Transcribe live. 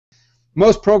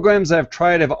Most programs I've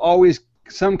tried have always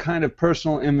some kind of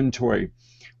personal inventory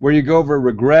where you go over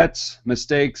regrets,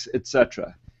 mistakes,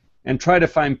 etc., and try to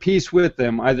find peace with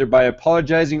them either by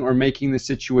apologizing or making the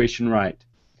situation right.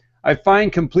 I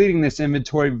find completing this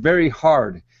inventory very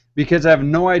hard because I have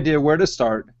no idea where to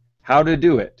start, how to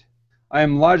do it. I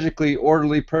am a logically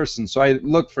orderly person, so I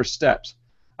look for steps.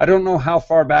 I don't know how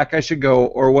far back I should go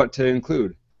or what to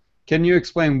include. Can you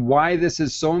explain why this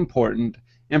is so important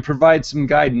and provide some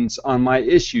guidance on my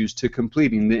issues to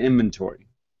completing the inventory?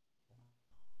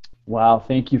 Wow,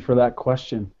 thank you for that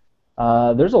question.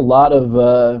 There's a lot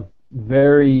of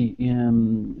very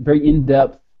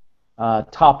in-depth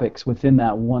topics within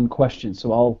that one question,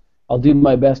 so I'll do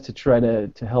my best to try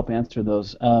to help answer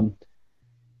those. A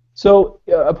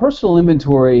personal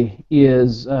inventory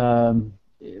is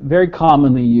very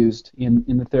commonly used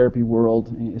in the therapy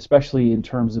world, especially in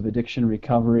terms of addiction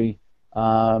recovery,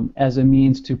 as a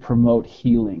means to promote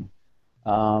healing.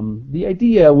 The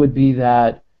idea would be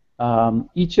that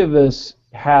each of us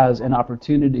has an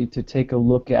opportunity to take a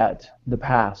look at the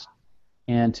past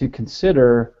and to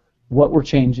consider what we're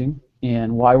changing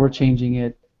and why we're changing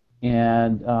it,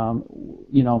 and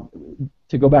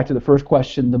to go back to the first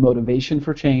question, the motivation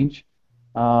for change.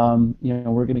 We're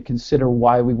going to consider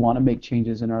why we want to make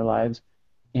changes in our lives,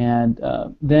 and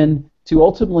then to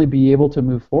ultimately be able to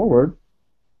move forward,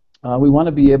 we want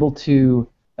to be able to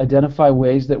identify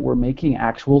ways that we're making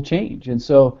actual change. And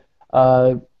so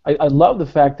I love the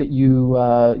fact that you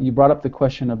brought up the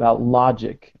question about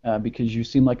logic, because you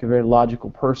seem like a very logical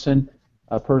person,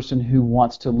 a person who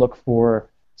wants to look for,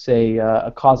 say,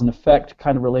 a cause and effect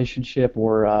kind of relationship,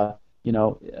 or a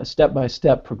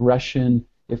step-by-step progression.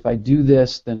 If I do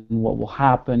this, then what will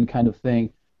happen, kind of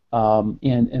thing.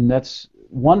 And that's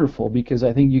wonderful, because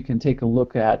I think you can take a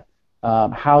look at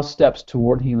how steps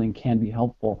toward healing can be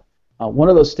helpful. One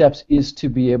of those steps is to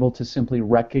be able to simply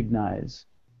recognize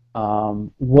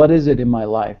what is it in my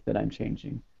life that I'm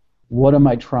changing? What am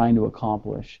I trying to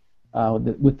accomplish?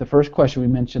 With the first question we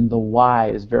mentioned, the why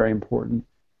is very important.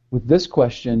 With this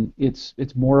question,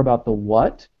 it's more about the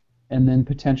what, and then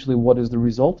potentially what is the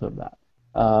result of that.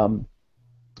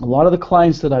 A lot of the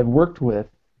clients that I've worked with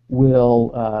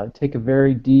will take a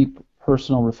very deep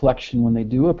personal reflection when they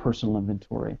do a personal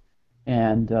inventory,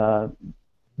 and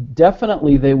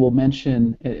definitely they will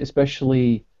mention,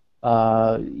 especially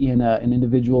in an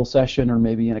individual session or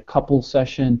maybe in a couple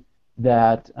session,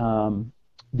 that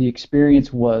the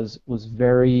experience was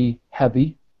very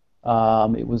heavy.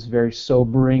 It was very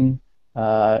sobering,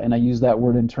 and I use that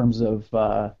word in terms of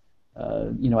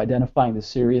identifying the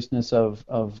seriousness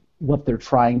of what they're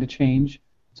trying to change.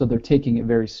 So they're taking it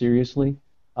very seriously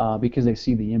because they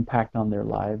see the impact on their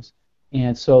lives.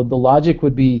 And so the logic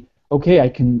would be, okay, I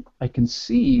can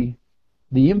see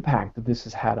the impact that this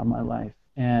has had on my life.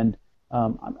 And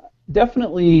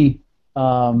definitely,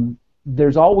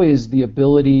 there's always the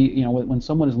ability, when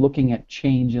someone is looking at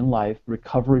change in life,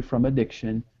 recovery from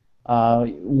addiction,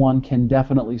 one can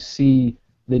definitely see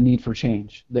the need for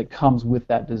change that comes with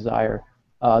that desire.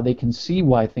 They can see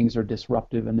why things are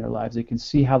disruptive in their lives. They can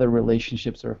see how their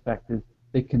relationships are affected.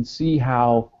 They can see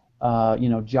how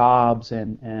jobs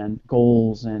and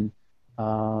goals and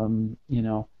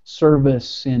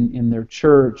service in their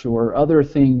church or other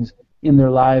things in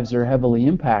their lives are heavily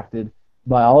impacted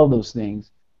by all of those things,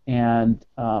 and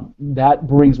that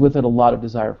brings with it a lot of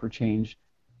desire for change.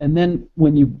 And then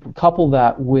when you couple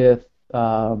that with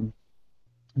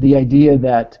the idea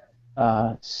that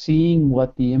seeing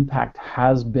what the impact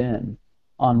has been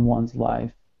on one's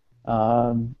life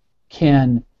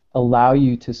can allow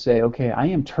you to say, okay, I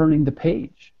am turning the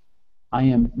page. I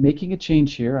am making a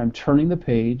change here. I'm turning the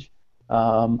page.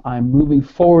 I'm moving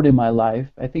forward in my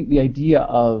life. I think the idea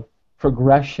of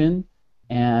progression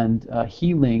and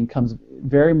healing comes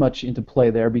very much into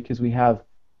play there, because we have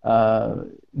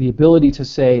the ability to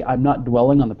say, I'm not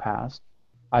dwelling on the past.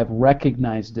 I've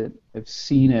recognized it. I've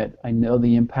seen it. I know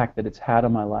the impact that it's had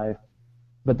on my life.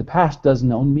 But the past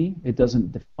doesn't own me. It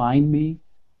doesn't define me.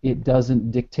 It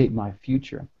doesn't dictate my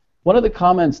future. One of the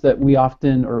comments that we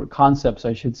often, or concepts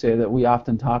I should say, that we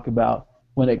often talk about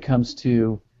when it comes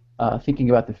to thinking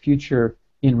about the future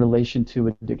in relation to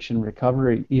addiction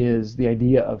recovery is the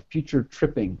idea of future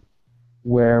tripping,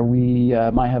 where we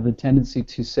might have the tendency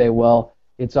to say, well,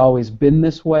 it's always been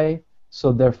this way,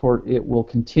 so therefore it will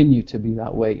continue to be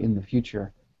that way in the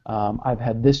future. I've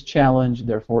had this challenge,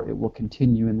 therefore it will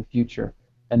continue in the future,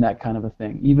 and that kind of a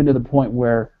thing, even to the point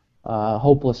where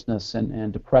hopelessness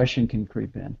and depression can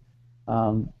creep in.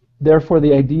 Therefore,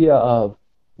 the idea of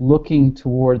looking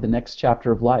toward the next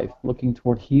chapter of life, looking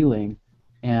toward healing,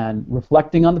 and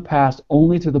reflecting on the past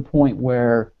only to the point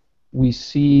where we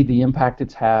see the impact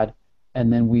it's had,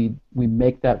 and then we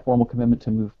make that formal commitment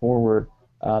to move forward.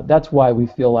 That's why we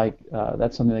feel like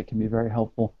that's something that can be very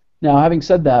helpful. Now, having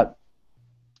said that,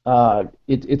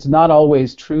 it's not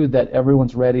always true that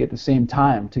everyone's ready at the same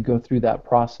time to go through that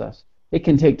process. It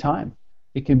can take time.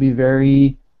 It can be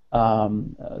very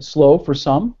slow for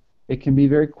some. It can be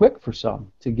very quick for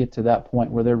some to get to that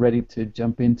point where they're ready to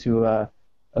jump into a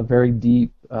very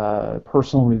deep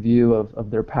personal review of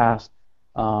their past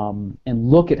and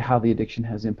look at how the addiction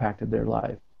has impacted their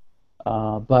life.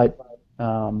 But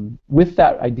with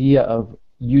that idea of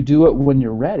you do it when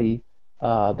you're ready,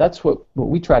 that's what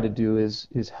we try to do is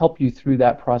help you through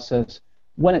that process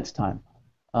when it's time,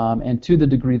 and to the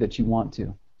degree that you want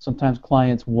to. Sometimes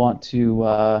clients want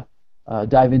to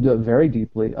dive into it very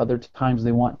deeply. Other times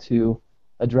they want to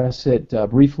address it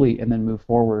briefly and then move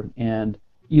forward. And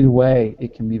either way,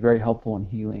 it can be very helpful in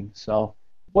healing. So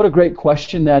what a great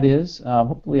question that is.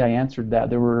 Hopefully I answered that.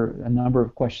 There were a number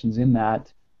of questions in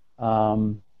that.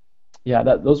 Yeah,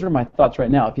 those are my thoughts right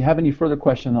now. If you have any further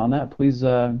questions on that, please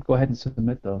go ahead and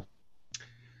submit those.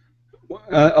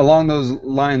 Along those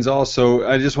lines also,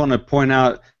 I just want to point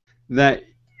out that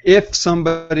if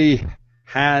somebody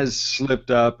has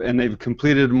slipped up and they've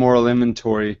completed a moral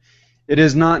inventory, it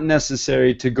is not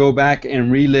necessary to go back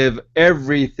and relive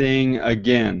everything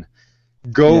again.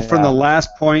 Go from the last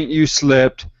point you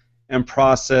slipped and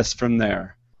process from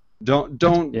there. Don't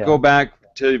go back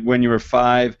to when you were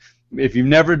 5. If you've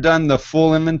never done the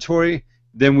full inventory,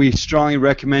 then we strongly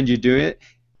recommend you do it.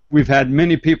 We've had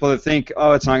many people that think,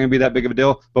 oh, it's not going to be that big of a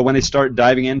deal, but when they start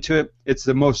diving into it, it's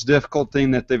the most difficult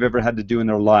thing that they've ever had to do in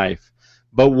their life.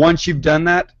 But once you've done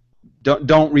that,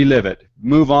 don't relive it.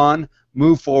 Move on,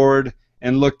 move forward,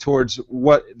 and look towards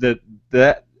what the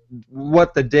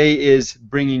day is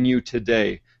bringing you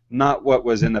today, not what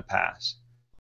was in the past.